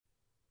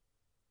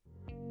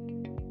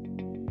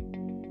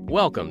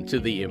Welcome to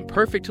the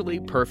Imperfectly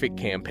Perfect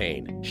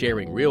campaign,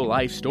 sharing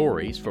real-life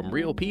stories from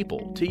real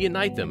people to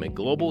unite them in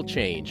global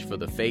change for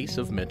the face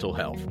of mental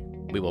health.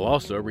 We will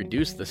also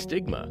reduce the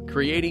stigma,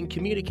 creating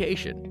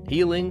communication,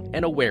 healing,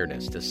 and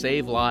awareness to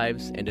save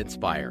lives and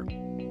inspire.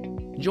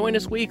 Join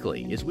us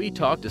weekly as we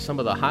talk to some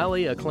of the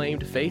highly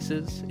acclaimed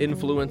faces,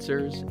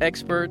 influencers,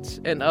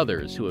 experts, and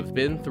others who have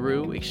been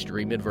through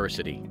extreme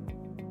adversity.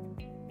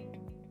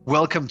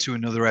 Welcome to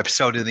another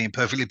episode of the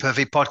Imperfectly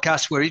Perfect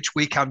podcast, where each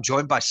week I'm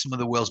joined by some of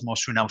the world's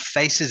most renowned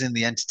faces in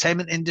the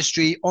entertainment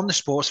industry, on the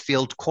sports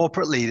field,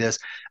 corporate leaders,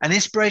 and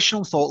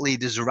inspirational thought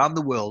leaders around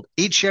the world,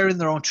 each sharing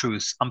their own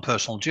truths and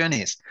personal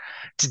journeys.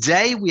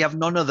 Today, we have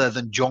none other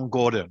than Jon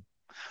Gordon.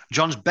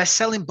 Jon's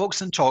best-selling books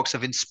and talks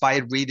have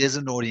inspired readers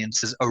and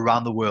audiences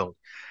around the world.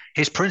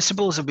 His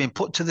principles have been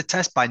put to the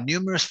test by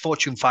numerous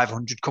Fortune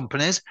 500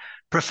 companies,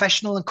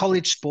 professional and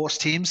college sports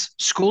teams,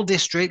 school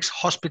districts,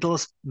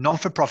 hospitals,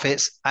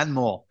 non-for-profits, and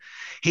more.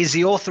 He is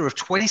the author of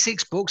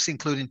 26 books,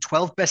 including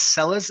 12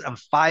 bestsellers and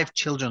 5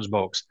 children's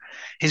books.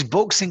 His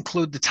books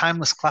include the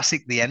timeless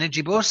classic The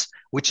Energy Bus,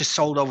 which has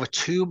sold over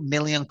 2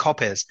 million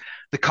copies,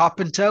 The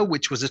Carpenter,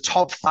 which was a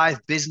top 5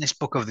 business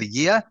book of the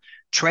year,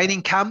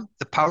 Training Camp,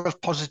 The Power of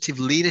Positive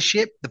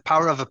Leadership, The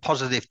Power of a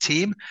Positive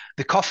Team,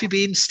 The Coffee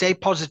Bean, Stay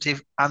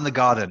Positive, and The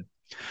Garden.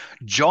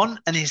 Jon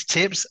and his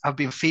tips have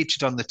been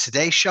featured on the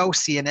Today Show,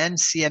 CNN,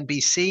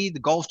 CNBC, the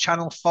Golf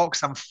Channel,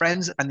 Fox, and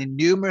Friends, and in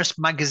numerous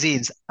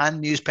magazines and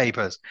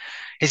newspapers.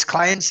 His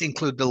clients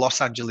include the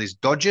Los Angeles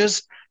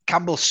Dodgers,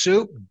 Campbell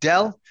Soup,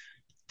 Dell,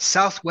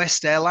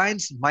 Southwest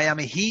Airlines,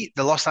 Miami Heat,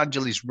 the Los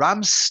Angeles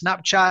Rams,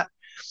 Snapchat,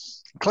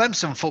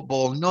 Clemson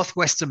Football,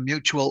 Northwestern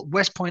Mutual,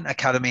 West Point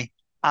Academy,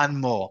 and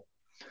more.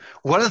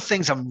 One of the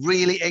things I'm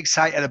really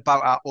excited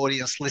about our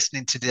audience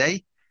listening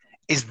today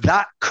is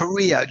that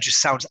career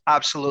just sounds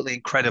absolutely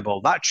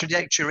incredible. That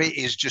trajectory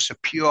is just a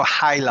pure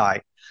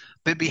highlight.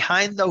 But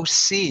behind those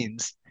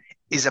scenes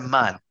is a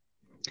man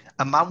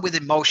with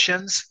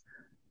emotions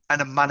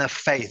and a man of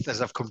faith,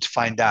 as I've come to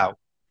find out.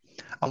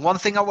 And one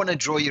thing I want to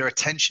draw your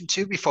attention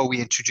to before we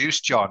introduce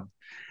Jon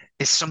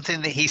is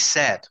something that he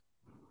said.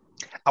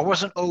 I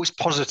wasn't always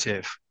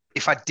positive.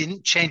 If I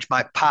didn't change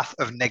my path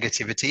of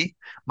negativity,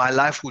 my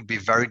life would be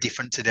very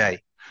different today.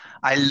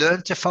 I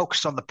learned to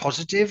focus on the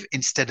positive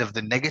instead of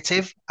the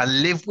negative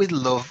and live with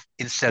love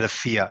instead of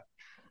fear.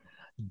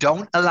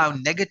 Don't allow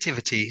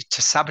negativity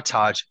to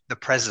sabotage the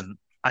present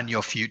and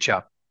your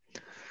future.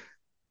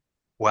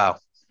 Wow.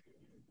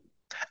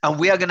 And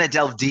we are going to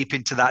delve deep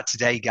into that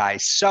today,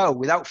 guys. So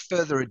without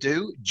further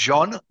ado,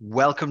 Jon,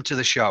 welcome to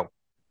the show.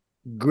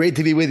 Great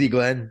to be with you,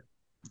 Glenn.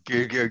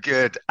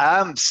 Good.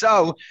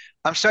 So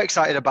I'm so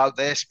excited about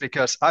this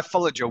because I've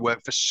followed your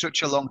work for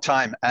such a long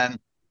time, and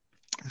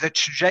the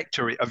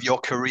trajectory of your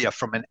career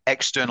from an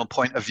external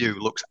point of view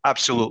looks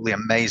absolutely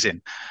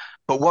amazing.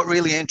 But what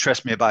really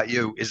interests me about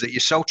you is that you're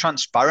so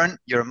transparent.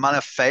 You're a man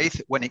of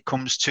faith when it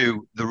comes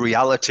to the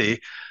reality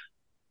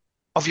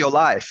of your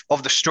life,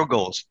 of the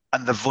struggles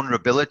and the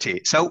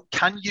vulnerability. So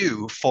can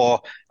you,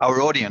 for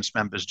our audience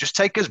members, just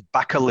take us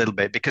back a little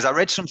bit? Because I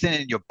read something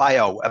in your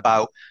bio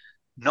about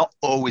not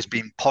always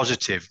being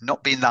positive,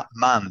 not being that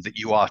man that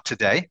you are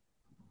today.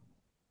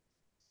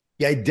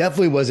 Yeah, I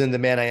definitely wasn't the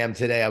man I am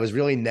today. I was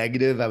really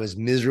negative. I was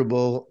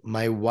miserable.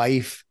 My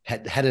wife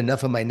had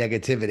enough of my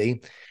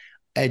negativity.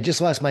 I had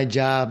just lost my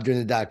job during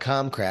the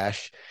dot-com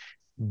crash.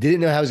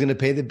 Didn't know how I was going to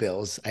pay the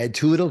bills. I had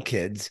 2 little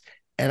kids,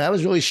 and I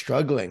was really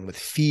struggling with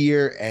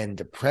fear and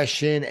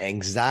depression,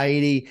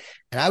 anxiety,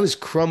 and I was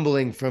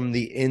crumbling from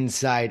the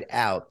inside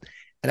out.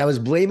 And I was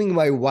blaming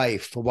my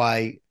wife for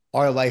why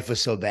our life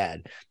was so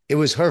bad. It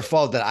was her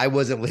fault that I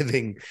wasn't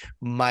living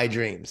my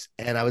dreams,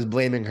 and I was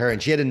blaming her,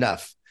 and she had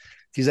enough.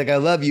 She's like, I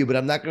love you, but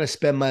I'm not going to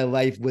spend my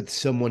life with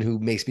someone who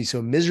makes me so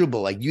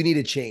miserable. Like, you need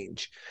to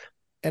change.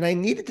 And I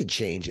needed to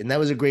change. And that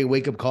was a great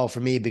wake-up call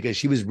for me because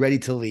she was ready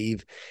to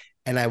leave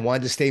and I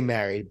wanted to stay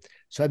married.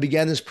 So I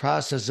began this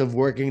process of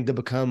working to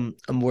become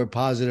a more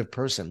positive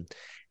person.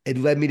 It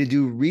led me to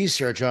do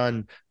research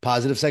on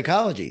positive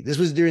psychology. This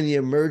was during the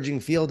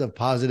emerging field of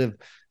positive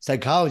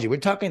psychology.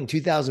 We're talking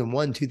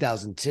 2001,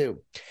 2002.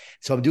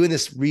 So I'm doing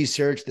this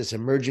research, this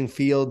emerging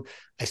field.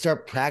 I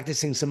start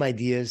practicing some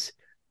ideas.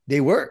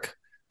 They work.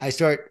 I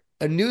start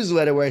a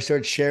newsletter where I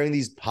start sharing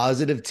these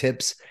positive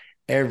tips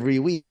every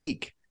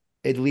week.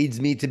 It leads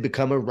me to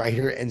become a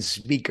writer and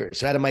speaker.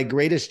 So out of my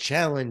greatest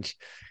challenge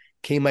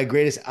came my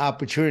greatest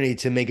opportunity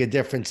to make a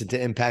difference and to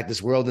impact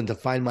this world and to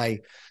find my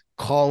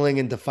calling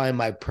and to find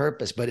my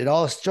purpose. But it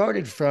all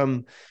started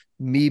from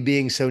me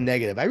being so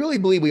negative. I really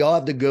believe we all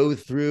have to go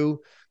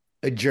through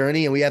a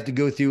journey and we have to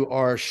go through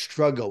our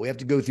struggle. We have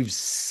to go through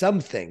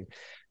something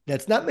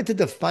that's not meant to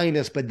define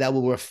us, but that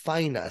will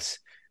refine us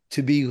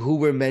to be who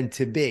we're meant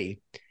to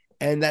be.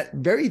 And that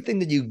very thing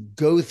that you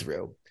go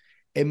through,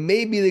 it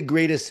may be the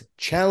greatest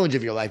challenge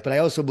of your life, but I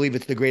also believe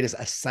it's the greatest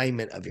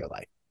assignment of your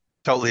life.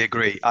 Totally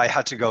agree. I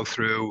had to go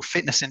through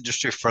fitness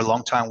industry for a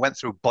long time, went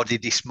through body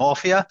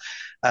dysmorphia,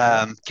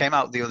 came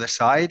out the other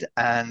side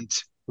and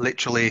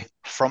literally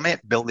from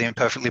it, built the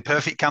Imperfectly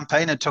Perfect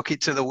campaign and took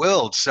it to the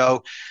world.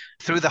 So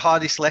through the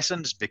hardest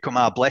lessons become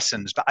our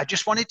blessings. But I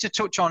just wanted to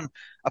touch on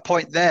a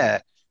point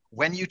there.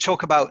 When you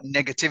talk about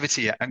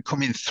negativity and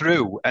coming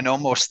through and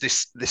almost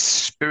this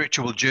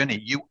spiritual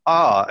journey, you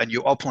are, and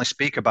you openly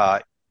speak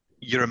about,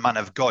 you're a man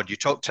of God. You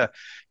talk to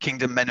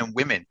kingdom men and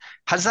women.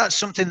 Has that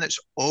something that's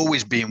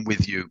always been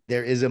with you?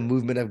 There is a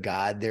movement of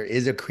God. There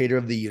is a creator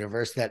of the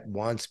universe that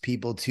wants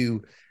people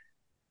to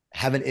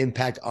have an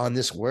impact on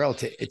this world,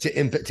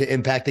 to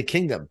impact the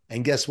kingdom.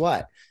 And guess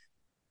what?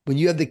 When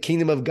you have the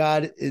kingdom of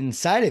God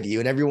inside of you,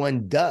 and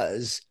everyone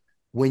does,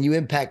 when you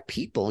impact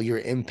people,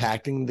 you're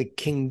impacting the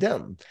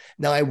kingdom.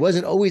 Now, I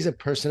wasn't always a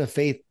person of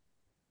faith,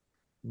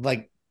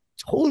 like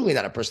totally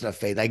not a person of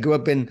faith. I grew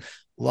up in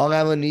Long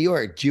Island, New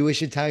York,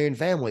 Jewish Italian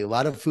family, a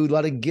lot of food, a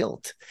lot of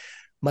guilt.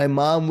 My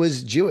mom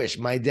was Jewish.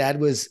 My dad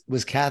was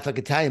Catholic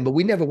Italian, but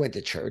we never went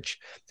to church.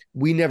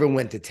 We never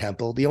went to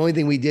temple. The only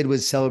thing we did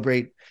was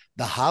celebrate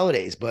the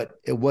holidays, but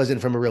it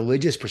wasn't from a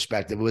religious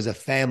perspective. It was a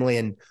family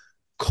and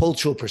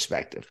cultural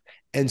perspective.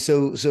 And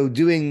so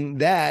doing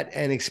that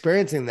and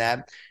experiencing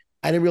that,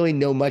 I didn't really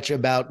know much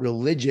about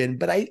religion,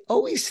 but I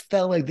always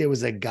felt like there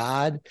was a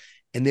God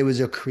and there was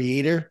a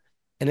creator.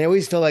 And I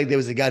always felt like there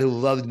was a God who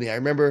loved me. I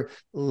remember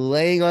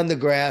laying on the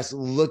grass,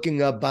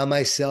 looking up by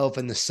myself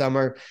in the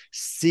summer,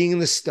 seeing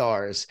the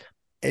stars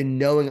and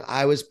knowing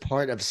I was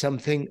part of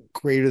something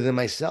greater than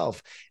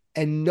myself.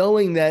 And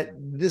knowing that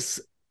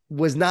this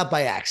was not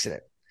by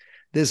accident.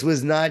 This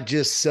was not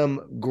just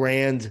some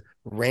grand,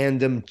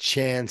 random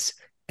chance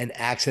and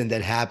accident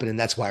that happened, and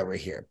that's why we're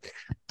here.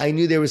 I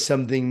knew there was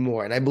something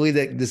more, and I believe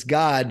that this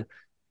God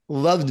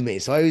loved me.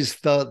 So I always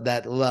felt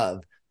that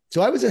love.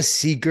 So I was a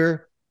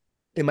seeker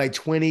in my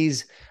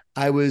 20s.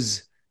 I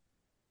was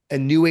a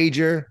new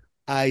ager.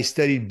 I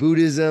studied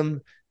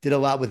Buddhism, did a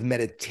lot with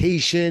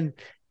meditation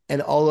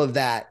and all of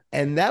that.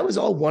 And that was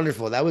all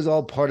wonderful. That was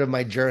all part of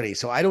my journey.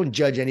 So I don't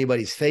judge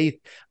anybody's faith.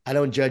 I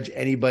don't judge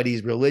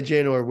anybody's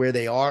religion or where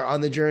they are on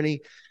the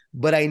journey,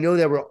 but I know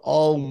that we're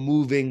all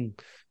moving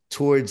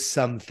towards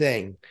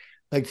something.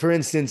 Like, for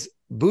instance,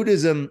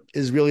 Buddhism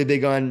is really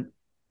big on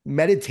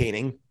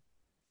meditating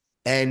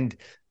and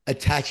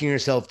attaching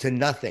yourself to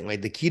nothing.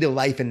 Like, the key to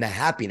life and to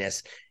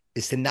happiness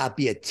is to not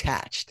be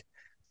attached.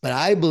 But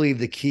I believe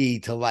the key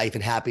to life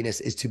and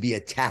happiness is to be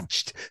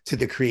attached to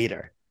the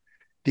creator,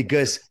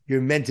 because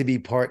you're meant to be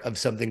part of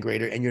something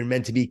greater and you're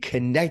meant to be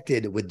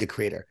connected with the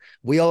creator.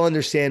 We all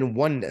understand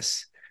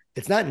oneness.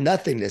 It's not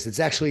nothingness.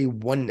 It's actually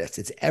oneness.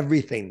 It's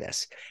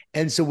everythingness.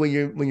 And so when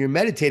you're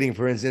meditating,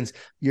 for instance,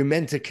 you're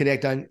meant to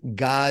connect on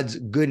God's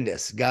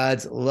goodness,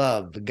 God's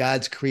love,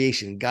 God's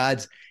creation,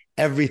 God's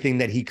everything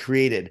that he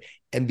created,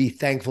 and be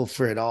thankful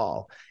for it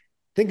all.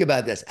 Think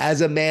about this.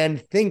 As a man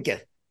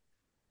thinketh,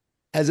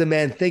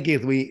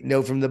 we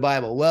know from the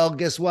Bible. Well,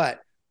 guess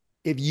what?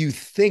 If you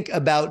think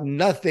about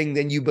nothing,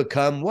 then you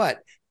become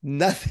what?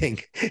 Nothing.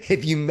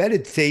 If you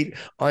meditate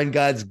on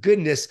God's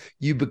goodness,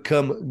 you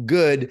become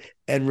good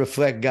and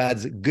reflect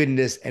God's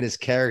goodness and his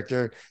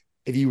character.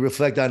 If you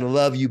reflect on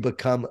love, you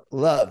become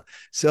love.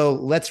 So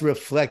let's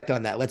reflect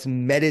on that. Let's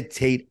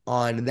meditate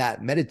on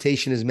that.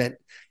 Meditation is meant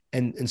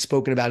and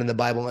spoken about in the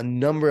Bible a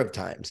number of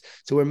times.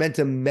 So we're meant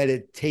to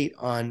meditate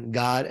on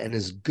God and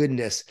his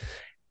goodness.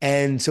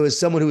 And so as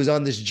someone who was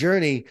on this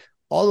journey,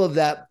 all of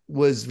that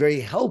was very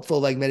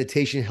helpful. Like,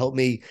 meditation helped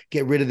me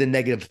get rid of the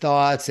negative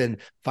thoughts and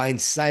find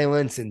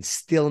silence and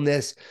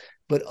stillness.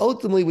 But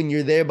ultimately, when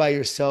you're there by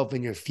yourself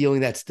and you're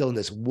feeling that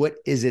stillness, what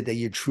is it that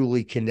you're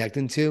truly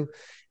connecting to?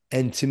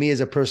 And to me,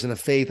 as a person of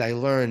faith, I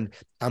learned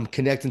I'm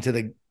connecting to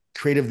the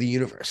creator of the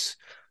universe,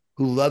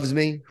 who loves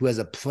me, who has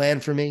a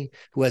plan for me,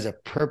 who has a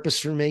purpose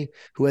for me,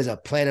 who has a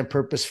plan and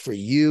purpose for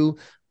you,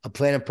 a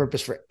plan and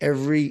purpose for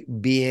every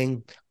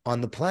being on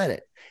the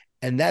planet.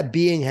 And that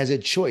being has a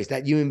choice.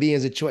 That human being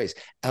has a choice.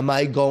 Am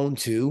I going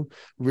to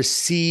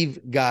receive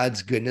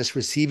God's goodness,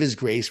 receive his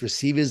grace,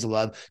 receive his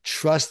love,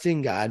 trust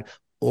in God,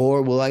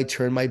 or will I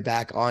turn my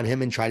back on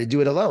him and try to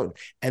do it alone?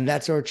 And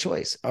that's our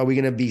choice. Are we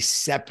going to be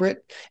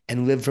separate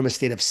and live from a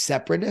state of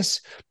separateness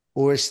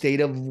or a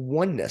state of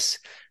oneness?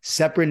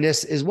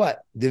 Separateness is what?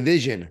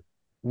 Division,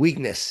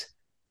 weakness,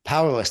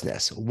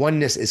 powerlessness.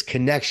 Oneness is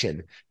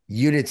connection,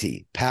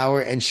 unity,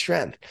 power, and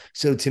strength.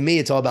 So to me,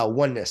 it's all about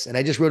oneness. And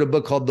I just wrote a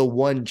book called The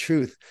One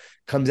Truth,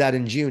 comes out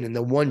in June. And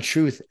The One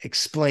Truth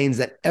explains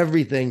that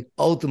everything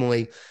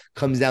ultimately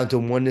comes down to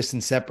oneness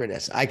and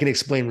separateness. I can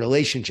explain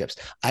relationships.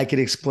 I could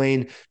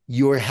explain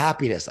your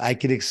happiness. I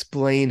could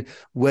explain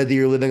whether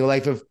you're living a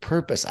life of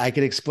purpose. I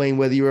could explain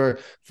whether you're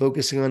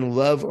focusing on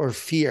love or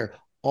fear.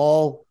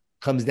 All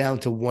comes down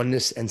to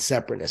oneness and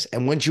separateness.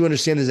 And once you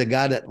understand there's a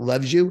God that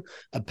loves you,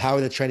 a power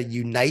that's trying to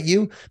unite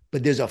you,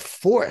 but there's a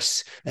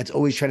force that's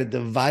always trying to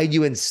divide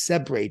you and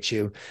separate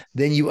you,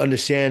 then you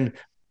understand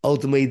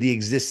ultimately the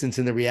existence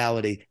and the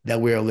reality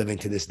that we are living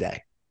to this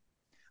day.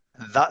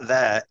 That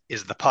there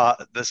is the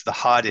part that's the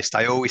hardest.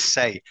 I always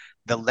say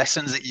the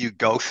lessons that you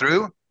go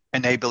through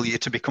enable you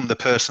to become the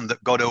person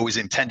that God always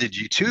intended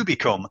you to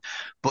become.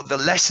 But the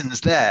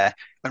lessons there,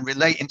 and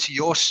relating to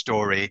your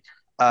story,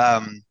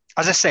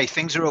 as I say,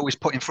 things are always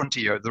put in front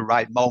of you at the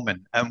right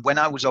moment. And when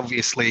I was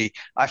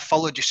I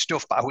followed your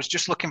stuff, but I was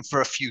just looking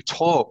for a few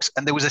talks,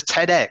 and there was a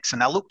TEDx,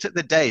 and I looked at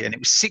the date, and it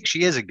was 6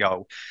 years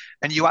ago,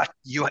 and you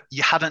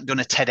hadn't done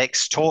a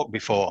TEDx talk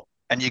before,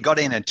 and you got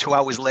in, and 2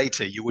 hours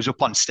later, you was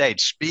up on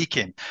stage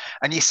speaking,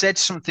 and you said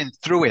something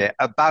through it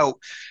about,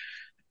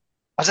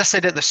 as I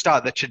said at the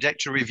start, the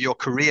trajectory of your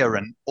career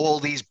and all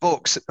these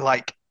books,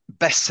 like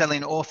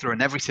best-selling author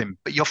and everything.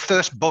 But your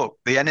first book,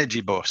 The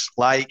Energy Bus,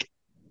 like,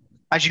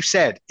 as you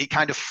said, it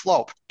kind of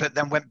flopped, but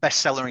then went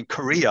bestseller in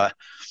Korea.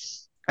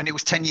 And it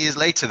was 10 years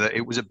later that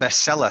it was a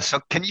bestseller. So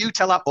can you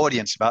tell our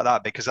audience about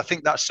that? Because I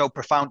think that's so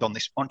profound on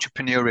this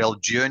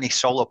entrepreneurial journey,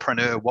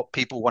 solopreneur, what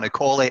people want to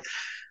call it,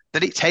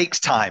 that it takes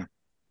time.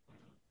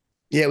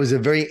 Yeah, it was a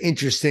very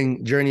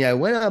interesting journey I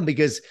went on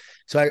because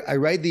I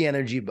write The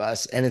Energy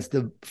Bus, and it's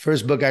the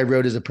first book I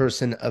wrote as a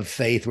person of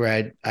faith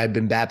where I'd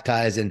been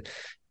baptized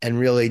and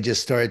really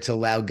just started to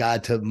allow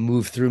God to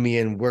move through me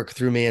and work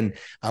through me. And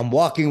I'm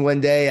walking one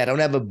day, I don't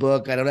have a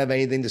book, I don't have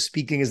anything. The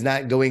speaking is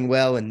not going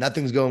well and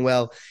nothing's going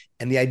well.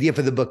 And the idea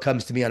for the book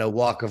comes to me on a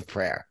walk of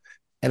prayer.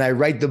 And I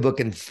write the book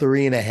in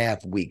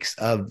 3.5 weeks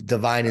of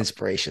divine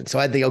inspiration. So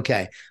I think,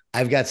 okay,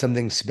 I've got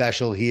something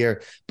special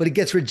here, but it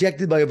gets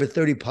rejected by over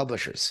 30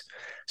 publishers.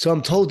 So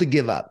I'm told to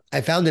give up.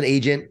 I found an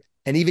agent,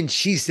 and even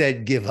she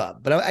said, give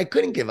up, but I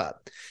couldn't give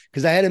up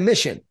because I had a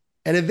mission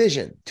and a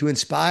vision to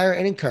inspire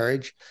and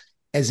encourage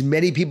as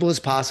many people as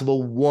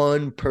possible,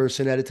 one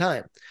person at a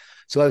time.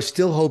 So I was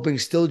still hoping,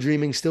 still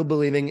dreaming, still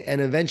believing.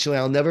 And eventually,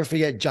 I'll never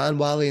forget, John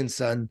Wiley and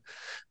Son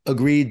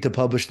agreed to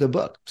publish the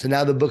book. So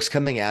now the book's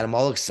coming out. I'm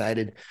all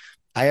excited.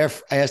 I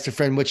asked a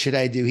friend, what should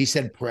I do? He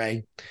said,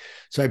 pray.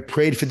 So I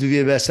prayed for it to be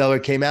a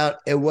bestseller. Came out.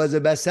 It was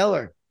a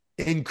bestseller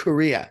in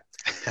Korea.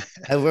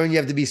 I learned you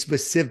have to be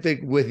specific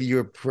with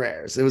your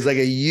prayers. It was like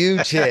a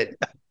huge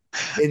hit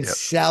in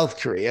South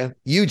Korea,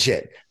 huge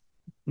hit.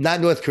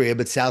 Not North Korea,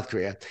 but South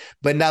Korea.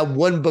 But not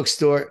one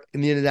bookstore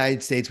in the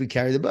United States would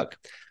carry the book.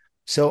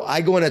 So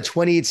I go on a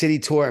 28-city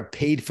tour,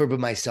 paid for by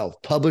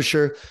myself.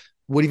 Publisher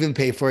would even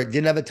pay for it.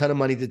 Didn't have a ton of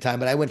money at the time,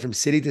 but I went from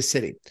city to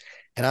city.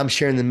 And I'm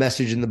sharing the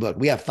message in the book.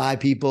 We have 5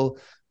 people,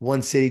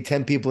 one city,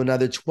 10 people,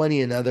 another,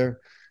 20, another.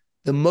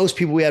 The most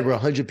people we had were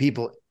 100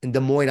 people in Des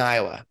Moines,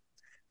 Iowa.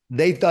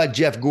 They thought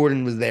Jeff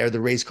Gordon was there,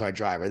 the race car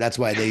driver. That's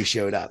why they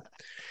showed up.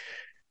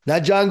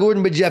 Not John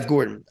Gordon, but Jeff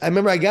Gordon. I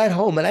remember I got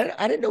home and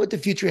I didn't know what the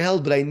future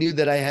held, but I knew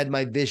that I had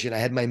my vision. I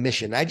had my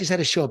mission. I just had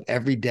to show up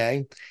every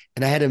day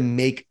and I had to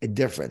make a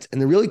difference.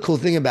 And the really cool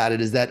thing about it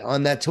is that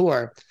on that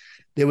tour,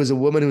 there was a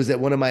woman who was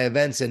at one of my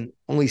events and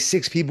only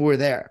 6 people were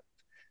there.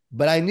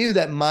 But I knew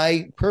that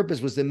my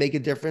purpose was to make a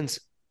difference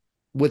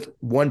with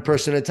one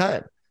person at a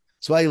time.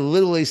 So I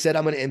literally said,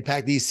 I'm going to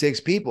impact these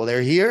 6 people.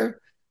 They're here.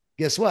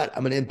 Guess what?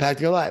 I'm going to impact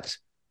their lives.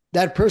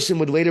 That person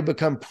would later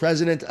become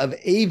president of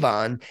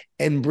Avon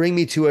and bring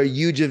me to a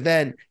huge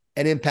event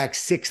and impact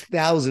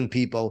 6,000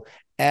 people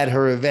at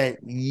her event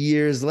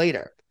years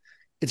later.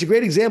 It's a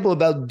great example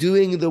about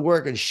doing the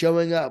work and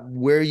showing up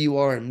where you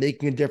are and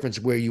making a difference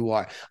where you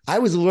are. I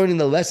was learning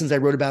the lessons I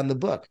wrote about in the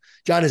book.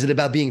 John, is it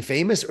about being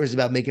famous or is it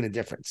about making a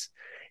difference?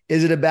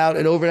 Is it about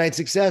an overnight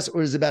success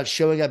or is it about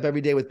showing up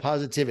every day with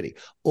positivity,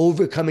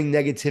 overcoming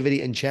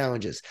negativity and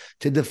challenges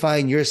to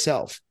define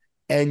yourself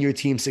and your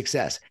team's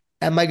success?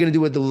 Am I going to do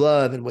it with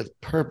love and with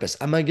purpose?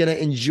 Am I going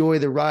to enjoy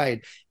the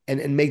ride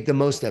and make the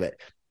most of it?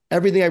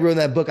 Everything I wrote in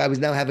that book, I was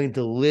now having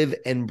to live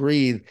and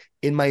breathe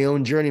in my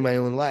own journey, my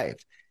own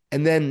life.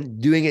 And then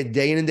doing it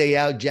day in and day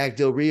out. Jack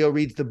Del Rio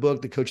reads the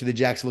book, the coach of the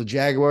Jacksonville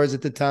Jaguars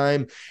at the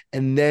time.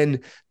 And then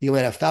the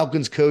Atlanta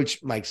Falcons coach,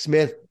 Mike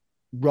Smith,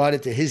 brought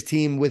it to his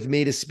team with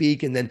me to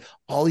speak. And then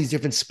all these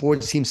different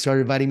sports teams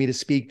started inviting me to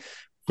speak.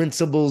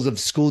 Principals of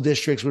school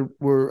districts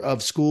were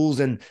of schools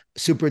and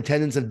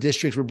superintendents of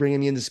districts were bringing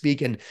me in to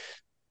speak, and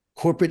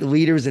corporate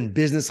leaders and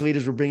business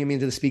leaders were bringing me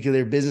into the speak of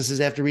their businesses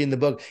after reading the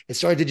book. It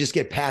started to just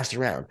get passed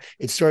around.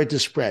 It started to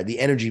spread. The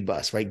energy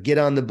bus, right? Get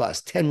on the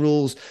bus. 10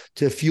 rules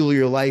to fuel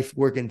your life,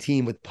 work, and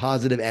team with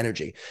positive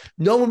energy.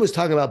 No one was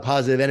talking about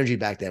positive energy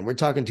back then. We're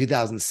talking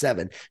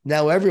 2007.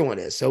 Now everyone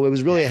is. So it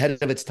was really ahead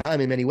of its time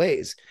in many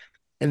ways.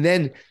 And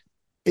then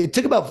it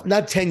took about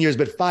not 10 years,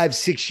 but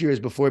 5-6 years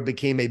before it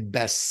became a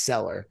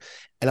bestseller.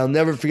 And I'll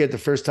never forget the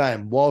first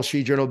time, Wall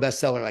Street Journal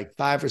bestseller, like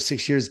 5 or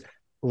 6 years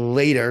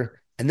later.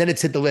 And then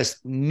it's hit the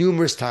list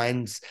numerous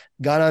times,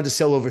 gone on to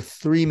sell over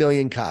 3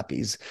 million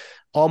copies.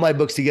 All my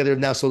books together have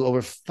now sold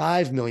over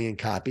 5 million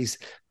copies.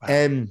 Wow.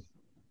 And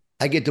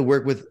I get to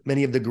work with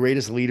many of the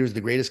greatest leaders,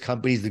 the greatest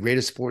companies, the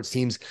greatest sports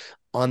teams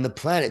on the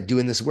planet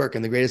doing this work,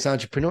 and the greatest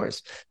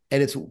entrepreneurs.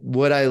 And it's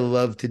what I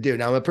love to do.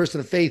 Now I'm a person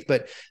of faith,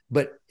 but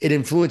it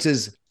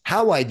influences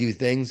how I do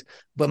things.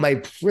 But my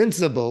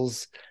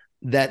principles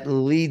that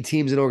lead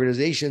teams and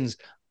organizations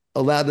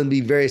allow them to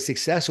be very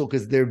successful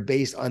because they're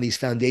based on these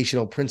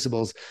foundational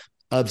principles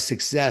of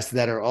success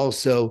that are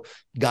also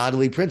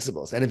godly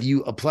principles. And if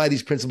you apply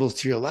these principles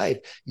to your life,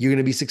 you're going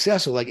to be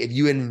successful. Like if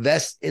you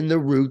invest in the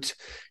root,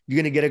 you're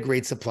going to get a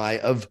great supply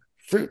of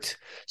fruit.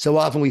 So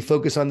often we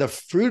focus on the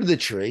fruit of the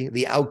tree,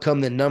 the outcome,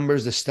 the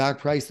numbers, the stock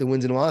price, the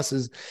wins and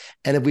losses.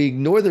 And if we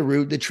ignore the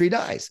root, the tree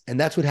dies. And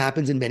that's what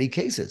happens in many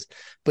cases.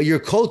 But your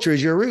culture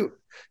is your root.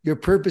 Your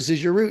purpose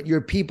is your root.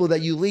 Your people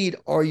that you lead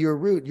are your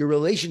root. Your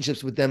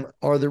relationships with them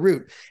are the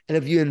root. And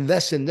if you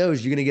invest in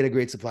those, you're going to get a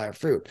great supply of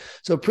fruit.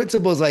 So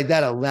principles like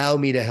that allow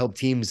me to help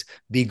teams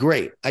be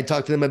great. I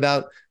talk to them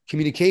about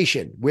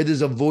communication. Where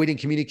there's a void in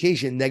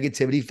communication,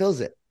 negativity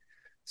fills it.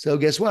 So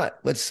guess what?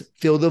 Let's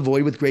fill the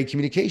void with great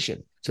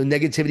communication. So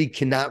negativity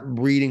cannot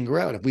breed and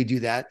grow. And if we do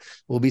that,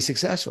 we'll be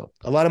successful.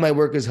 A lot of my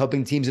work is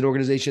helping teams and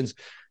organizations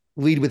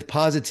lead with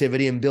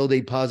positivity and build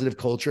a positive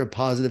culture, a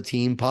positive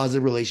team,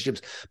 positive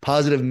relationships,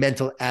 positive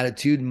mental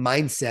attitude,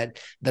 mindset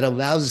that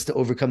allows us to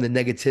overcome the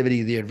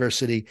negativity, the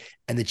adversity,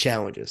 and the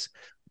challenges.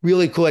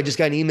 Really cool. I just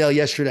got an email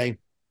yesterday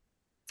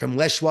from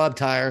Les Schwab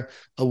Tire,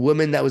 a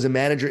woman that was a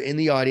manager in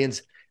the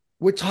audience.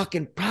 We're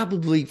talking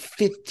probably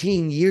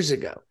 15 years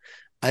ago.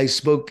 I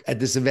spoke at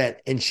this event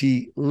and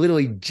she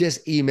literally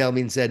just emailed me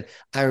and said,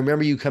 I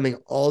remember you coming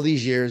all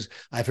these years.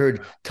 I've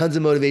heard tons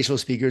of motivational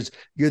speakers.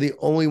 You're the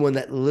only one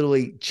that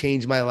literally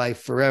changed my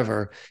life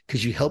forever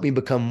because you helped me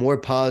become more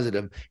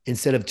positive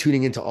instead of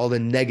tuning into all the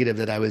negative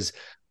that I was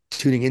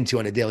tuning into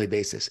on a daily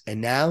basis. And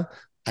now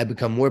I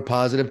become more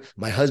positive.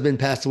 My husband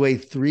passed away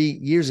 3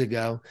 years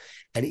ago.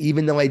 And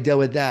even though I dealt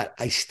with that,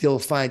 I still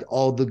find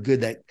all the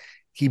good that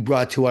he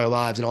brought to our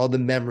lives and all the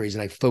memories.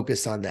 And I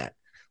focus on that.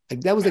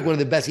 Like that was like one of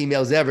the best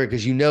emails ever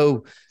because you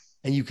know,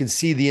 and you can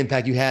see the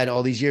impact you had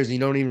all these years and you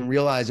don't even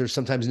realize or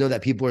sometimes know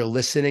that people are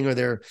listening or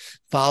they're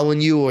following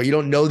you or you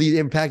don't know the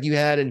impact you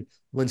had. And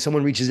when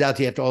someone reaches out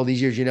to you after all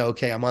these years, you know,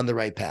 okay, I'm on the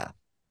right path.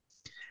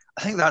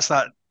 I think that's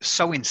that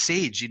sowing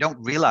seeds. You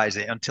don't realize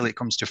it until it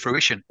comes to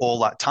fruition all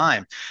that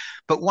time.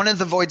 But one of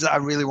the voids that I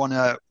really want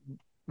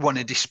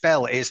to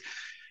dispel is,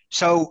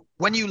 so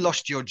when you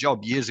lost your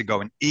job years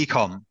ago in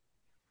ecom,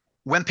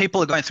 when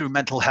people are going through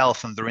mental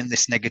health and they're in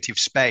this negative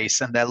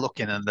space and they're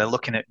looking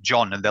at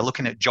John and they're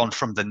looking at John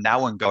from the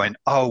now and going,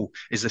 oh,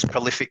 is this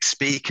prolific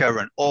speaker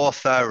and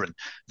author and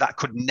that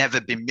could never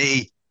be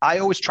me. I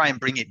always try and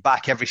bring it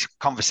back every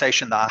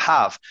conversation that I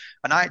have.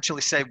 And I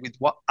actually say with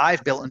what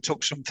I've built and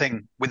took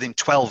something within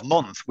 12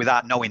 months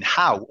without knowing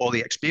how or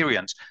the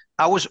experience,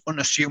 I was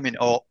unassuming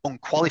or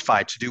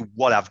unqualified to do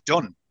what I've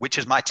done, which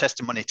is my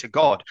testimony to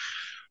God.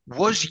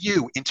 Was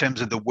you, in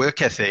terms of the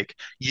work ethic,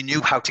 you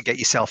knew how to get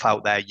yourself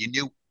out there, you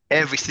knew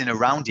everything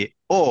around it,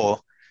 or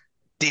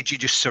did you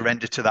just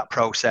surrender to that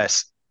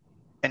process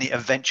and it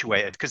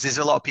eventuated? Because there's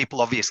a lot of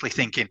people obviously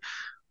thinking,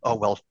 oh,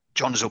 well,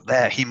 John's up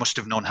there, he must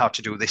have known how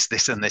to do this,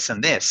 this, and this,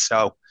 and this.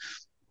 So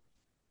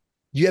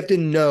you have to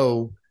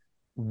know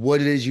what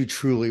it is you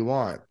truly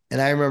want.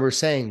 And I remember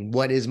saying,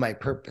 what is my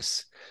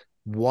purpose?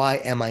 Why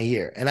am I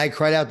here? And I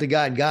cried out to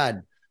God,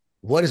 God,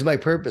 what is my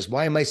purpose?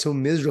 Why am I so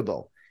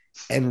miserable?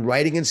 And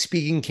writing and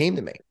speaking came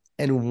to me.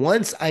 And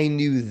once I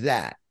knew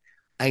that,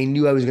 I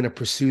knew I was going to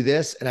pursue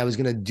this and I was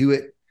going to do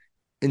it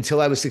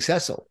until I was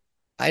successful.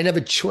 I didn't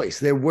have a choice.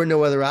 There were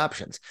no other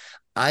options.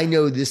 I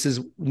knew this is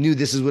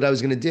what I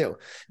was going to do.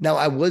 Now,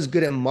 I was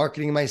good at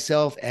marketing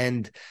myself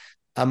and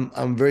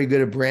I'm very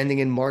good at branding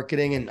and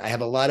marketing. And I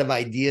have a lot of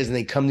ideas and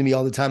they come to me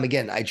all the time.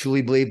 Again, I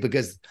truly believe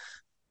because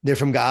they're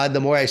from God. The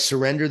more I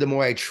surrender, the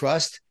more I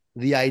trust,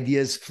 the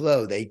ideas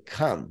flow. They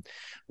come.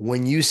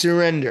 When you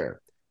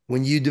surrender,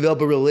 when you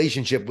develop a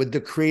relationship with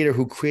the creator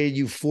who created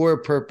you for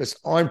a purpose,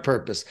 on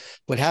purpose,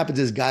 what happens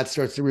is God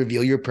starts to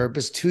reveal your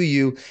purpose to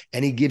you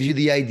and he gives you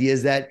the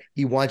ideas that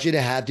he wants you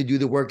to have to do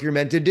the work you're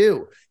meant to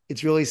do.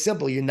 It's really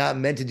simple. You're not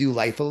meant to do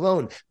life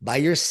alone by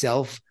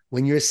yourself.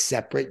 When you're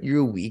separate,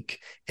 you're weak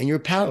and you're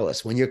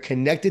powerless. When you're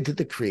connected to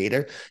the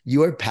creator,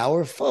 you are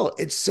powerful.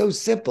 It's so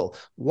simple.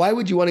 Why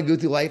would you want to go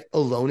through life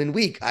alone and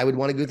weak? I would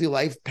want to go through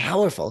life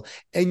powerful.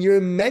 And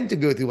you're meant to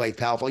go through life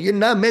powerful. You're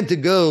not meant to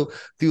go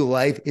through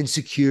life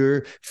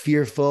insecure,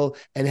 fearful,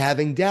 and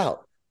having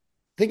doubt.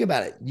 Think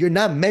about it. You're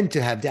not meant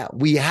to have doubt.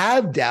 We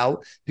have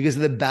doubt because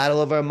of the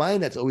battle of our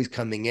mind that's always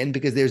coming in,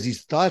 because there's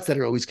these thoughts that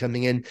are always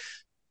coming in,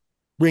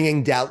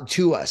 bringing doubt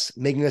to us,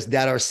 making us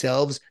doubt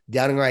ourselves,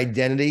 doubting our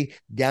identity,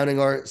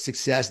 doubting our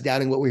success,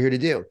 doubting what we're here to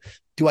do.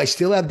 Do I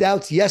still have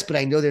doubts? Yes, but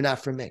I know they're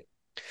not for me.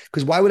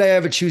 Because why would I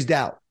ever choose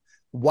doubt?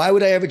 Why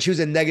would I ever choose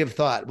a negative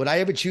thought? Would I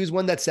ever choose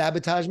one that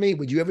sabotaged me?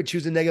 Would you ever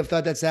choose a negative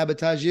thought that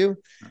sabotaged you?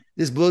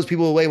 This blows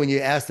people away when you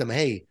ask them,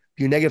 hey,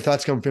 your negative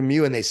thoughts come from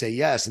you? And they say,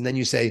 yes. And then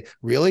you say,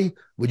 really?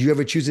 Would you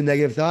ever choose a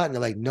negative thought? And they're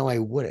like, no, I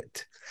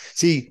wouldn't.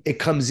 See, it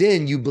comes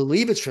in, you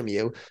believe it's from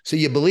you, so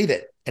you believe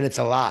it, and it's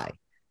a lie.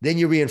 Then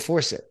you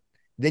reinforce it.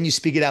 Then you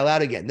speak it out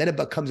loud again. Then it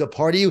becomes a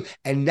part of you.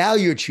 And now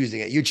you're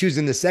choosing it. You're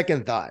choosing the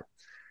second thought.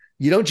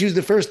 You don't choose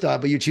the first thought,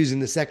 but you're choosing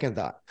the second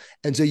thought.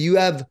 And so you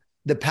have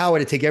the power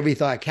to take every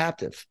thought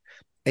captive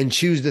and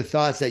choose the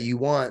thoughts that you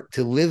want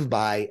to live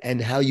by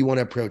and how you want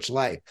to approach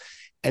life.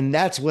 And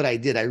that's what I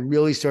did. I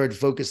really started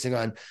focusing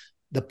on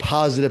the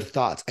positive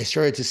thoughts. I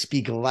started to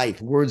speak life,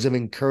 words of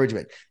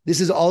encouragement. This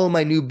is all in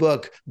my new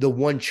book, The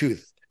One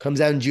Truth. Comes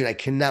out in June. I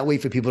cannot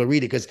wait for people to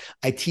read it because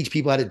I teach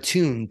people how to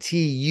tune,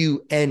 Tune,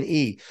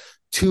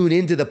 tune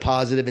into the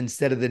positive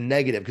instead of the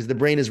negative, because the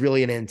brain is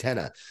really an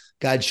antenna.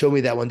 God showed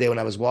me that one day when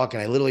I was walking.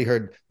 I literally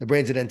heard the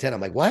brain's an antenna.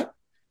 I'm like, what?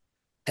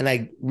 And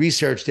I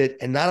researched it,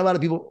 and not a lot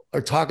of people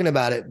are talking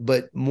about it,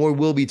 but more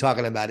will be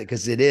talking about it,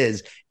 because it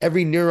is.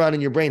 Every neuron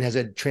in your brain has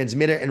a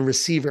transmitter and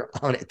receiver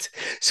on it.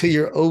 So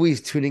you're always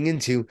tuning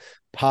into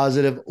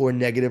positive or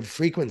negative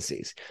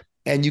frequencies,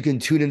 and you can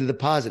tune into the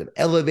positive,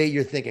 elevate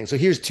your thinking. So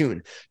here's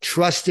tune: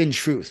 trust in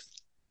truth.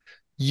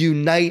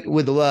 Unite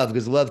with love,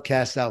 because love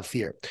casts out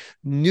fear.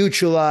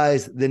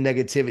 Neutralize the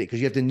negativity, because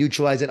you have to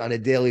neutralize it on a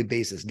daily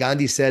basis.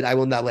 Gandhi said, I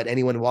will not let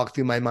anyone walk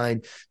through my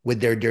mind with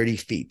their dirty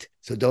feet.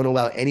 So don't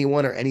allow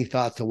anyone or any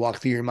thoughts to walk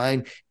through your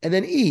mind. And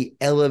then E,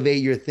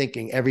 elevate your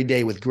thinking every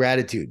day with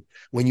gratitude.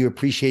 When you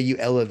appreciate, you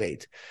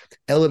elevate.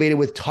 Elevate it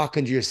with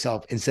talking to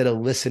yourself instead of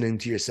listening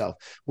to yourself,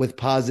 with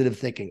positive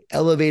thinking.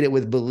 Elevate it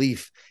with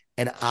belief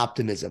and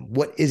optimism.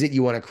 What is it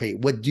you want to create?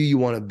 What do you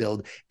want to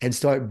build? And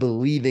start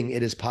believing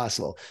it is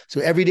possible.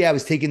 So every day I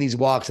was taking these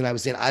walks and I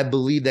was saying, I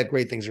believe that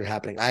great things are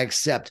happening. I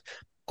accept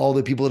all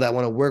the people that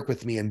want to work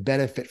with me and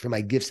benefit from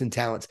my gifts and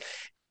talents.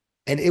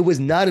 And it was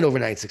not an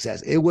overnight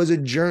success. It was a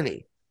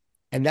journey.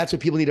 And that's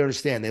what people need to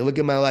understand. They look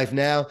at my life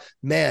now,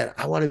 man,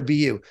 I want to be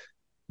you.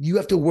 You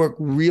have to work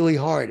really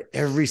hard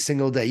every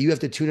single day. You have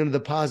to tune into the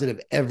positive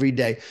every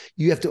day.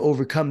 You have to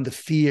overcome the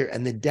fear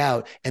and the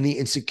doubt and the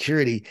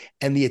insecurity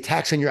and the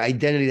attacks on your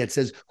identity that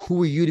says,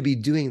 who are you to be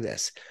doing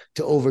this?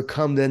 To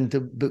overcome then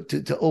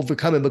to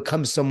overcome and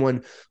become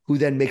someone who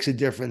then makes a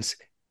difference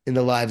in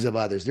the lives of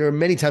others. There are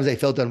many times I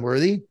felt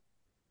unworthy.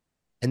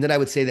 And then I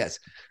would say this,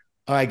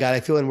 all right, God, I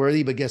feel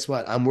unworthy, but guess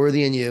what? I'm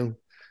worthy in you.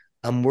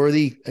 I'm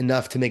worthy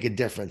enough to make a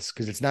difference,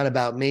 because it's not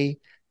about me.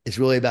 It's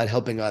really about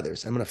helping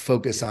others. I'm going to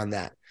focus on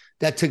that.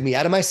 That took me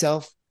out of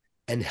myself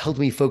and helped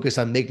me focus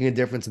on making a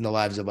difference in the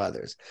lives of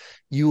others.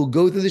 You will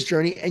go through this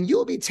journey and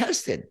you'll be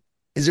tested.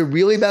 Is it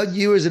really about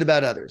you or is it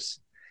about others?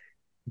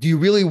 Do you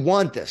really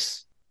want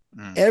this?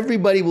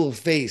 Everybody will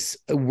face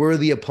a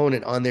worthy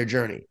opponent on their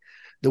journey.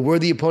 The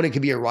worthy opponent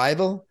could be a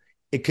rival,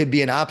 it could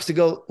be an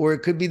obstacle, or it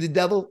could be the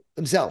devil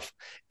himself.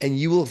 And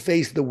you will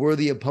face the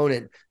worthy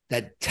opponent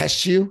that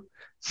tests you,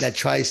 that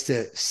tries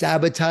to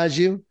sabotage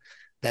you,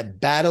 that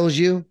battles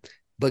you.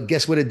 But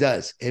guess what it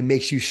does? It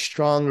makes you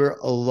stronger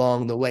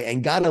along the way.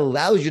 And God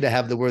allows you to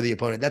have the worthy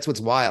opponent. That's what's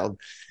wild.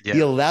 Yeah. He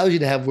allows you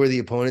to have worthy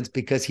opponents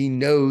because he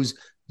knows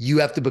you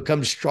have to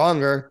become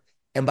stronger.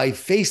 And by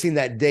facing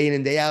that day in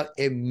and day out,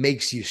 it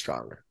makes you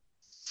stronger.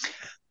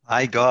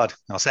 My God,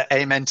 I'll say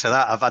amen to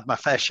that. I've had my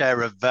fair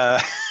share of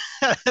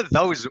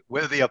those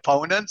worthy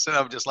opponents. And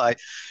I'm just like,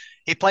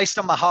 he placed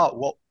on my heart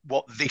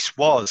what this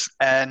was.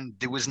 And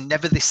there was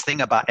never this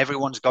thing about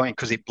everyone's going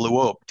because it blew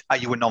up. Are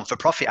you a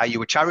non-for-profit? Are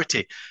you a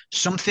charity?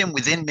 Something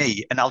within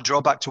me, and I'll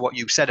draw back to what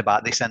you said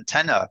about this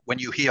antenna, when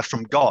you hear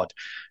from God.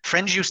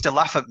 Friends used to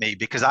laugh at me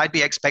because I'd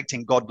be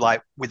expecting God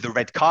like with the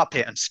red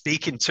carpet and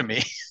speaking to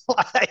me.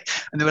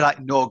 And they were like,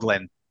 no,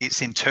 Glenn,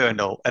 it's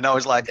internal. And I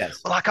was like,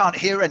 yes. Well, I can't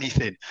hear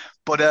anything.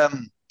 But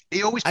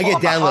he always I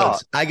get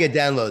downloads. I get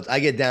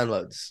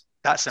downloads.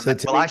 That's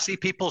amazing. Well, I see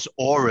people's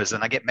auras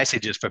and I get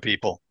messages for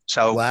people.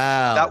 So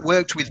wow. That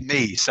worked with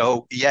me.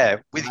 So yeah,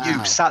 with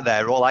you sat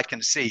there, all I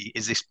can see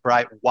is this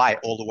bright white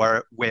all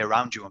the way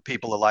around you. And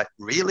people are like,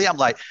 really? I'm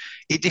like,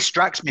 it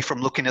distracts me from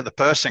looking at the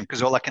person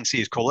because all I can see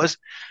is colors.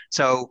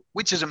 So,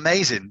 which is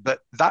amazing,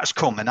 but that's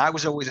come. And I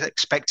was always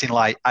expecting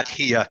like, I'd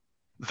hear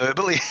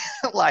verbally,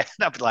 like,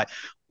 and I'd be like,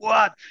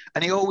 what?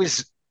 And he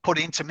always put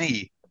into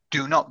me,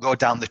 do not go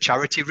down the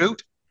charity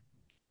route.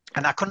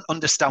 And I couldn't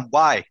understand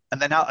why.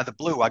 And then out of the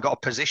blue, I got a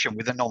position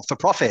with a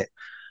non-for-profit.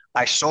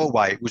 I saw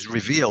why it was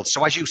revealed.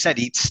 So as you said,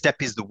 each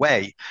step is the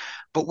way.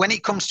 But when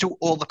it comes to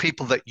all the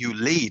people that you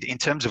lead in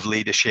terms of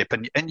leadership,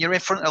 and you're in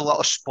front of a lot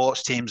of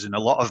sports teams and a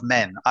lot of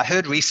men, I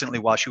heard recently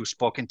while she was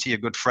speaking to your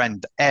good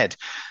friend, Ed,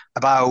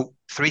 about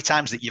 3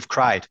 times that you've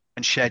cried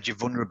and shared your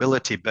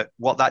vulnerability. But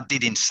what that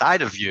did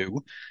inside of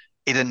you,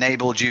 it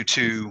enabled you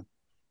to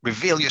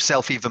reveal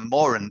yourself even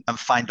more and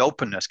find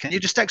openness. Can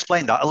you just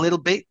explain that a little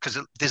bit? Because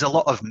there's a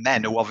lot of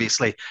men who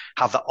obviously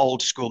have the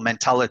old school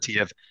mentality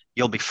of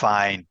you'll be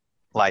fine,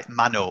 like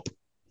man up.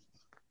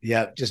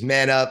 Yeah, just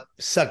man up,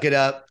 suck it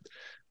up,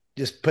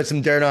 just put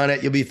some dirt on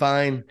it, you'll be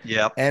fine.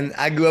 Yeah. And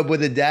I grew up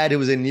with a dad who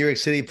was a New York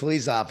City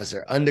police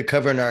officer,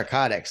 undercover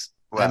narcotics.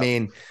 Wow. I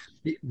mean,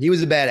 he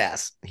was a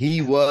badass.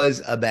 He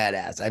was a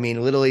badass. I mean,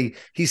 literally,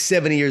 he's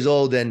 70 years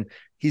old and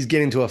he's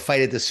getting into a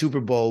fight at the Super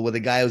Bowl with a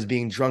guy who's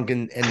being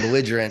drunken and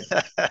belligerent.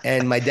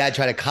 And my dad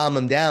tried to calm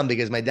him down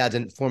because my dad's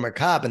a former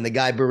cop and the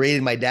guy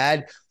berated my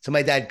dad. So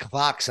my dad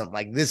clocks him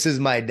like, this is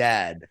my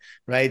dad,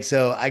 right?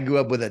 So I grew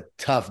up with a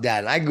tough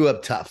dad and I grew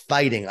up tough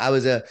fighting. I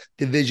was a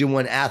Division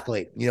I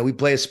athlete. You know, we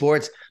play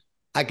sports.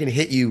 I can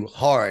hit you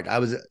hard. I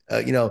was,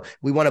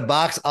 we want to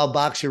box. I'll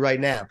box you right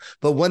now.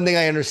 But one thing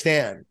I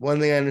understand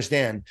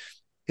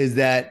is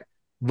that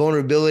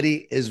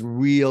vulnerability is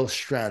real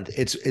strength.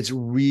 It's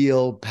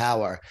real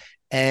power.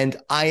 And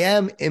I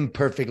am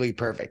imperfectly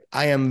perfect.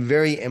 I am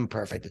very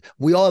imperfect.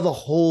 We all have a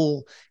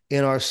hole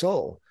in our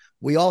soul.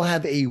 We all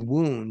have a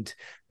wound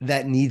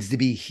that needs to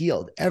be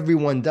healed.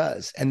 Everyone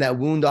does. And that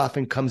wound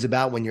often comes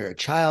about when you're a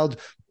child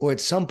or at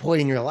some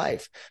point in your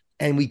life.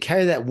 And we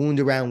carry that wound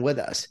around with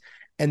us.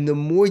 And the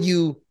more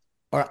you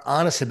are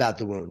honest about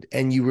the wound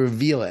and you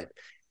reveal it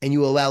and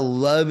you allow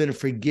love and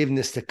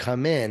forgiveness to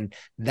come in,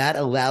 that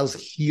allows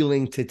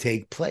healing to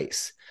take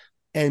place.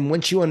 And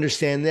once you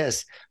understand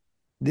this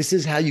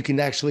is how you can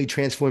actually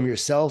transform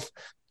yourself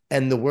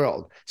and the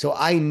world. So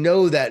I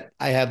know that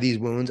I have these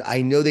wounds.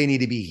 I know they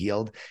need to be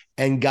healed.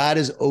 And God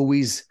is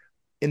always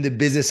in the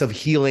business of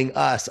healing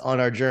us on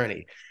our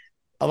journey.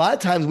 A lot of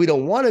times we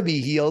don't want to be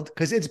healed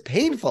because it's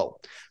painful.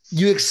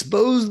 You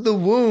expose the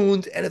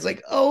wound and it's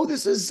like, oh,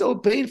 this is so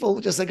painful,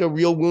 just like a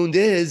real wound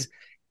is.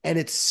 And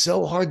it's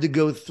so hard to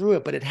go through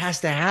it, but it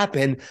has to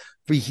happen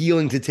for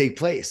healing to take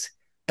place.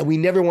 And we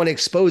never want to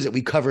expose it.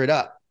 We cover it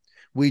up.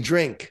 We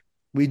drink.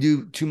 We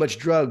do too much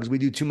drugs. We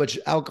do too much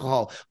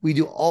alcohol.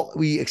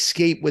 We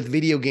escape with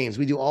video games.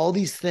 We do all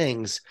these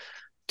things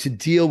to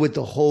deal with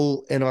the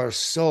hole in our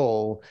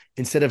soul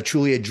instead of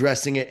truly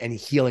addressing it and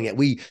healing it.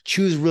 We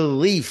choose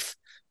relief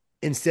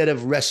instead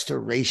of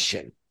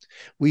restoration.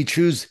 We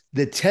choose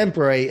the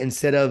temporary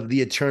instead of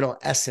the eternal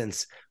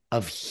essence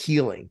of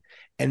healing.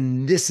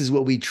 And this is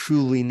what we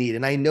truly need.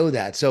 And I know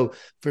that. So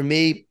for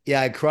me,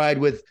 I cried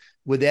with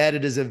Ed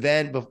at his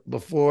event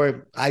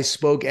before I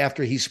spoke.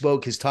 After he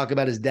spoke, his talk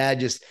about his dad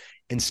just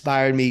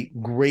inspired me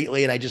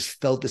greatly. And I just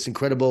felt this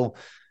incredible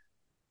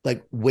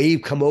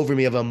wave come over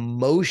me of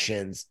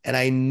emotions. And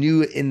I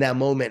knew in that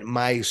moment,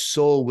 my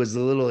soul was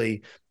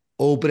literally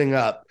opening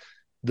up.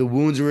 The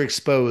wounds were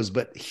exposed,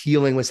 but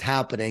healing was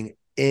happening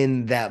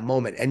in that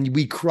moment. And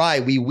we cry,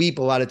 we weep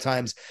a lot of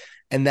times.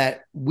 And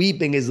that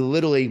weeping is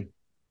literally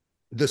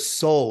the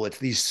soul. It's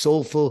these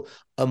soulful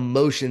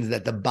emotions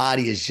that the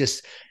body is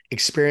just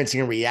experiencing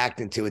and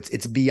reacting to.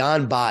 It's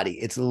beyond body.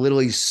 It's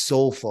literally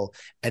soulful.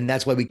 And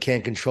that's why we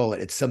can't control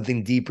it. It's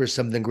something deeper,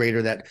 something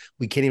greater that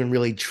we can't even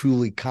really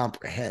truly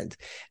comprehend.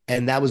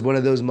 And that was one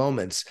of those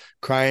moments.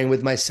 Crying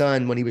with my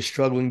son when he was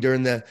struggling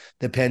during the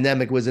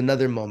pandemic was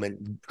another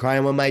moment.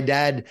 Crying when my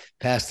dad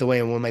passed away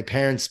and when my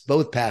parents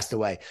both passed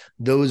away.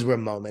 Those were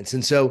moments.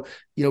 And so,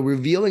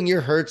 revealing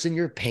your hurts and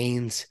your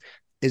pains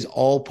is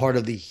all part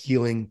of the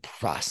healing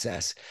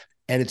process.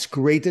 And it's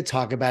great to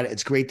talk about it.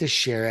 It's great to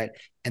share it.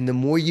 And the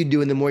more you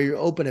do and the more you're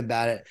open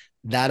about it,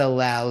 that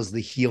allows the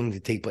healing to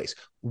take place.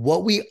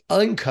 What we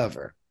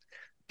uncover,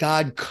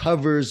 God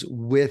covers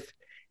with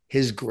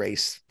his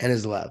grace and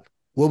his love.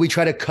 What we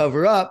try to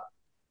cover up,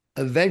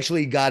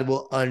 eventually God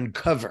will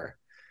uncover.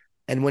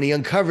 And when he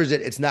uncovers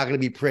it, it's not going to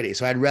be pretty.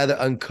 So I'd rather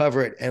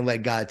uncover it and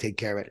let God take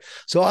care of it.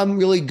 So I'm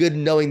really good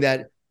knowing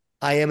that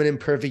I am an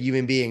imperfect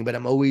human being, but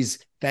I'm always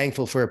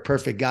thankful for a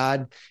perfect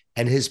God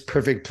and his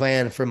perfect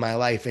plan for my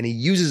life. And he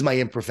uses my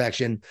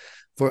imperfection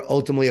for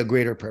ultimately a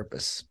greater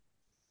purpose.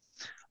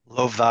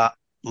 Love that.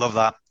 Love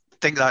that. I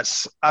think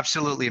that's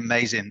absolutely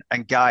amazing.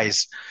 And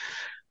guys,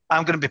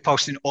 I'm going to be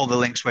posting all the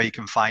links where you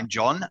can find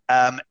John.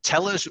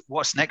 Tell us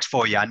what's next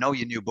for you. I know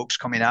your new book's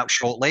coming out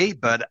shortly,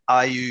 but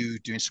are you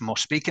doing some more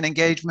speaking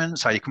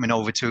engagements? Are you coming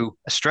over to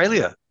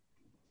Australia?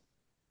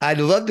 I'd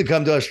love to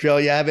come to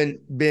Australia. I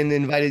haven't been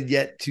invited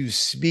yet to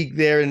speak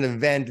there in an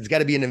event. It's got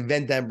to be an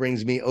event that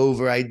brings me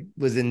over. I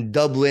was in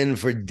Dublin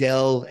for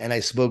Dell and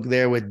I spoke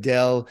there with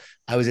Dell.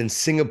 I was in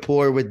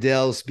Singapore with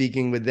Dell,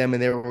 speaking with them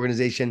and their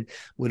organization.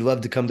 Would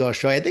love to come to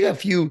Australia. I think a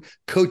few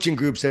coaching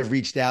groups have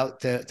reached out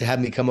to have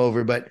me come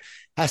over, but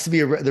has to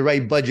be the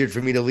right budget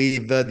for me to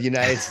leave the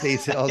United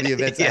States and all the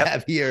events I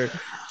have here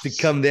to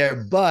come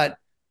there. But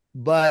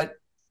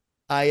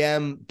I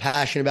am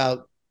passionate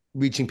about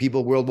reaching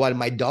people worldwide.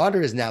 My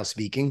daughter is now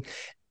speaking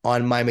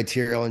on my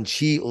material and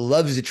she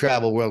loves to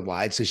travel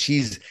worldwide. So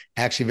she's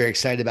actually very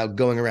excited about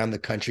going around the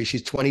country.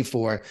 She's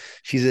 24.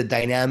 She's a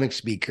dynamic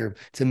speaker.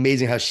 It's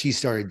amazing how she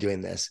started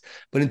doing this.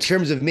 But in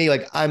terms of me,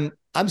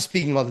 I'm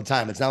speaking all the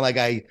time. It's not like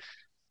I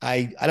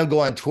don't go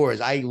on tours.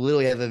 I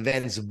literally have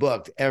events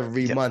booked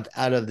every month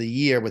out of the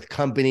year with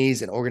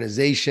companies and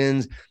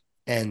organizations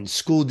and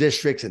school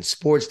districts and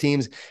sports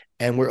teams.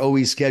 And we're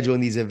always scheduling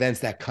these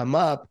events that come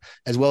up,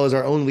 as well as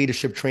our own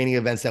leadership training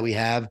events that we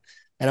have.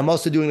 And I'm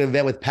also doing an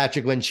event with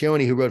Patrick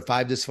Lencioni, who wrote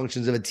 5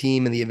 Dysfunctions of a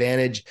Team and The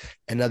Advantage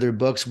and other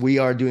books. We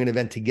are doing an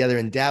event together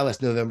in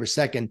Dallas, November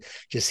 2nd.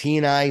 Just he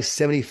and I,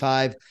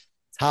 75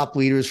 top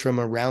leaders from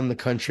around the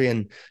country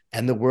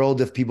and the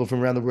world, if people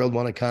from around the world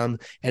want to come.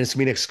 And it's going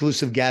to be an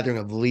exclusive gathering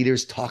of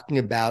leaders talking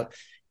about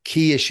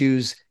key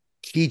issues,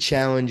 key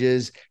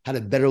challenges, how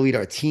to better lead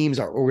our teams,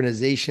 our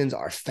organizations,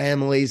 our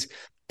families,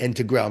 and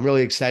to grow. I'm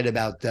really excited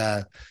about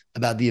the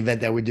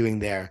event that we're doing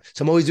there.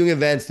 So I'm always doing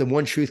events. The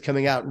One Truth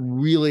coming out,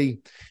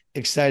 really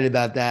excited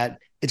about that.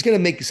 It's going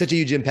to make such a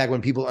huge impact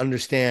when people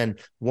understand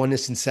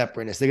oneness and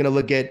separateness. They're going to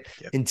look at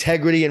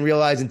integrity and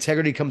realize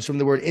integrity comes from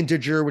the word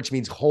integer, which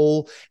means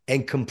whole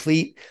and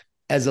complete.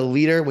 As a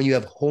leader, when you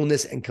have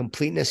wholeness and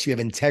completeness, you have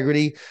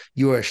integrity,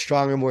 you are a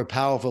stronger, more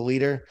powerful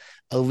leader.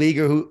 A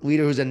leader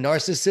who's a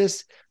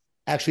narcissist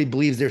actually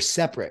believes they're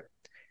separate.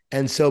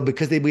 And so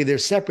because they believe they're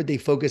separate, they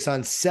focus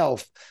on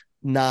self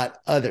not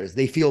others.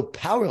 They feel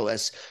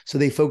powerless, so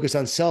they focus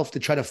on self to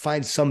try to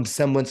find some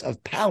semblance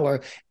of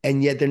power,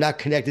 and yet they're not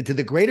connected to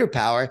the greater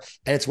power,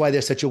 and it's why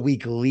they're such a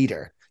weak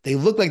leader. They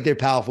look like they're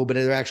powerful, but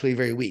they're actually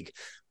very weak.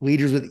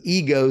 Leaders with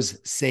egos,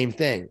 same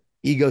thing.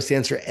 Ego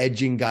stands for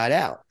edging God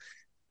out.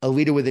 A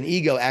leader with an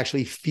ego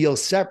actually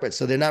feels separate,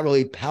 so they're not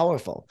really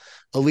powerful.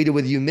 A leader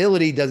with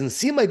humility doesn't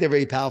seem like they're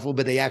very powerful,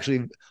 but they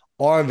actually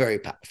are very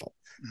powerful.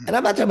 And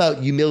I'm not talking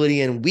about humility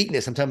and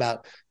weakness. I'm talking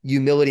about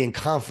humility and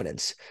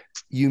confidence,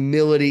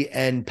 humility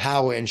and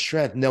power and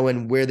strength,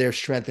 knowing where their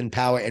strength and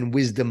power and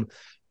wisdom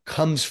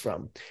comes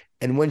from.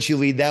 And once you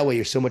lead that way,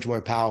 you're so much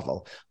more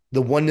powerful.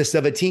 The oneness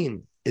of a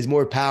team is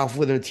more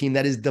powerful than a team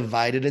that is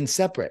divided and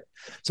separate.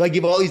 So I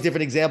give all these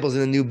different examples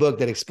in a new book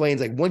that explains,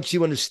 like, once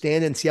you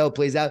understand and see how it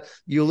plays out,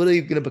 you're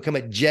literally going to become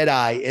a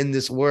Jedi in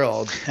this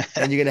world.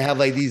 And you're going to have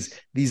like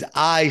these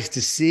eyes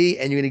to see,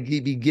 and you're going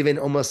to be given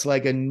almost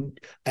like a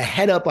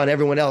head up on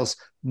everyone else,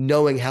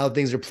 knowing how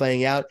things are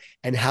playing out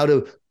and how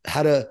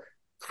to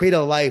create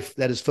a life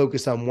that is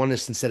focused on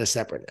oneness instead of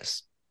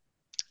separateness.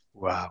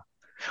 Wow.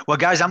 Well,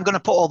 guys, I'm going to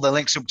put all the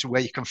links up to where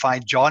you can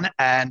find John,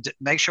 and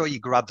make sure you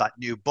grab that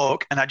new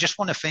book. And I just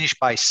want to finish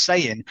by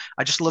saying,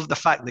 I just love the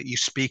fact that you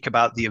speak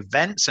about the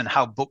events and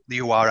how booked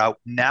you are out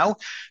now,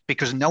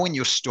 because knowing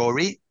your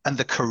story and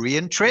the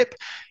Korean trip,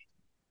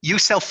 you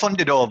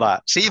self-funded all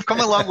that. So you've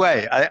come a long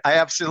way. I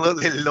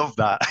absolutely love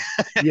that.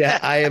 Yeah,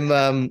 I am.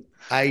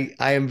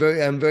 I'm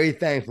very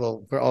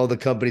thankful for all the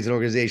companies and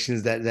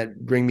organizations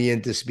that bring me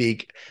in to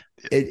speak.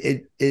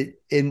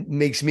 It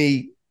makes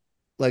me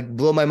like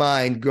blow my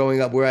mind. Growing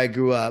up where I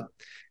grew up,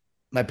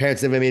 my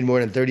parents never made more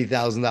than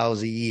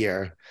 $30,000 a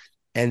year.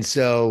 And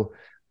so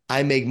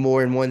I make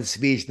more in one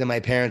speech than my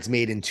parents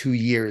made in 2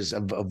 years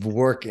of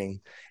working.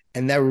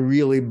 And that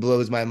really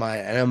blows my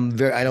mind. And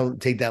I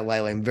don't take that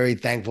lightly. I'm very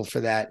thankful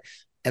for that.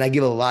 And I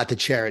give a lot to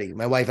charity.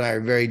 My wife and I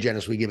are very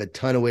generous. We give a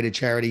ton away to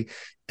charity,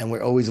 and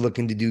we're always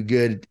looking to do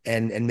good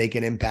and make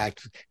an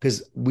impact,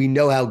 because we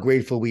know how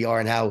grateful we are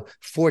and how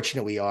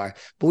fortunate we are.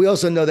 But we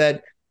also know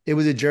that it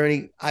was a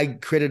journey. I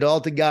credit all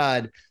to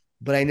God,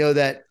 but I know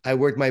that I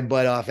worked my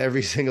butt off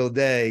every single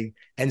day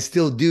and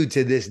still do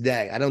to this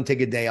day. I don't take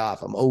a day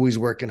off. I'm always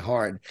working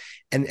hard.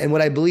 And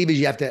what I believe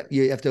is you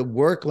have to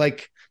work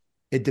like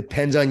it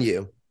depends on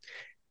you.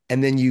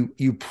 And then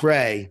you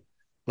pray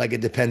like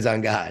it depends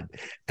on God.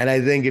 And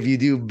I think if you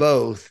do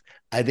both,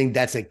 I think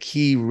that's a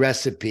key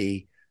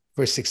recipe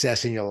for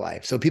success in your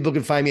life. So people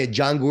can find me at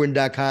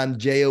johngordon.com,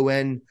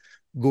 JON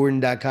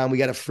Gordon.com. We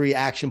got a free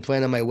action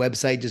plan on my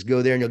website. Just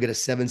go there and you'll get a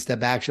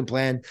 7-step action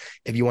plan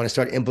if you want to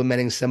start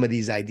implementing some of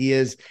these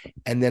ideas.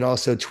 And then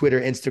also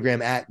Twitter,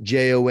 Instagram at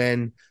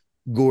JON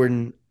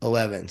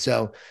Gordon11.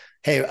 So,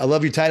 hey, I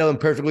love your title,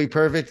 Imperfectly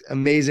Perfect.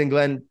 Amazing,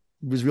 Glenn.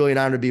 It was really an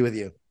honor to be with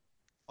you.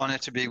 Honor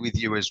to be with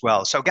you as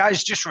well. So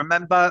guys, just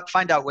remember,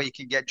 find out where you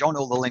can get John.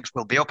 All the links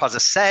will be up, as I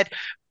said.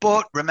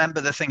 But remember,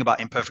 the thing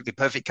about Imperfectly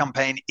Perfect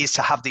campaign is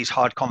to have these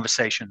hard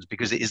conversations,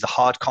 because it is the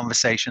hard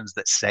conversations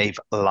that save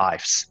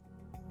lives.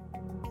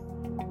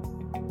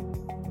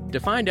 To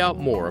find out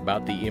more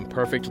about the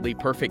Imperfectly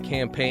Perfect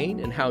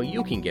campaign and how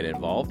you can get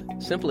involved,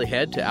 simply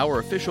head to our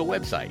official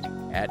website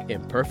at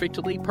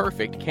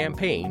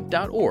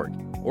imperfectlyperfectcampaign.org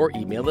or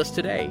email us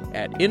today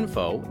at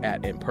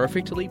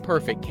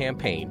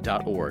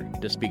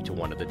info@imperfectlyperfectcampaign.org to speak to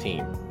one of the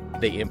team.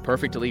 The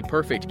Imperfectly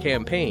Perfect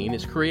campaign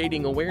is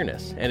creating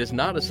awareness and is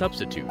not a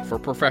substitute for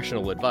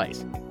professional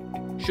advice.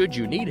 Should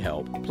you need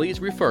help, please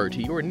refer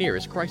to your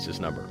nearest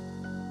crisis number.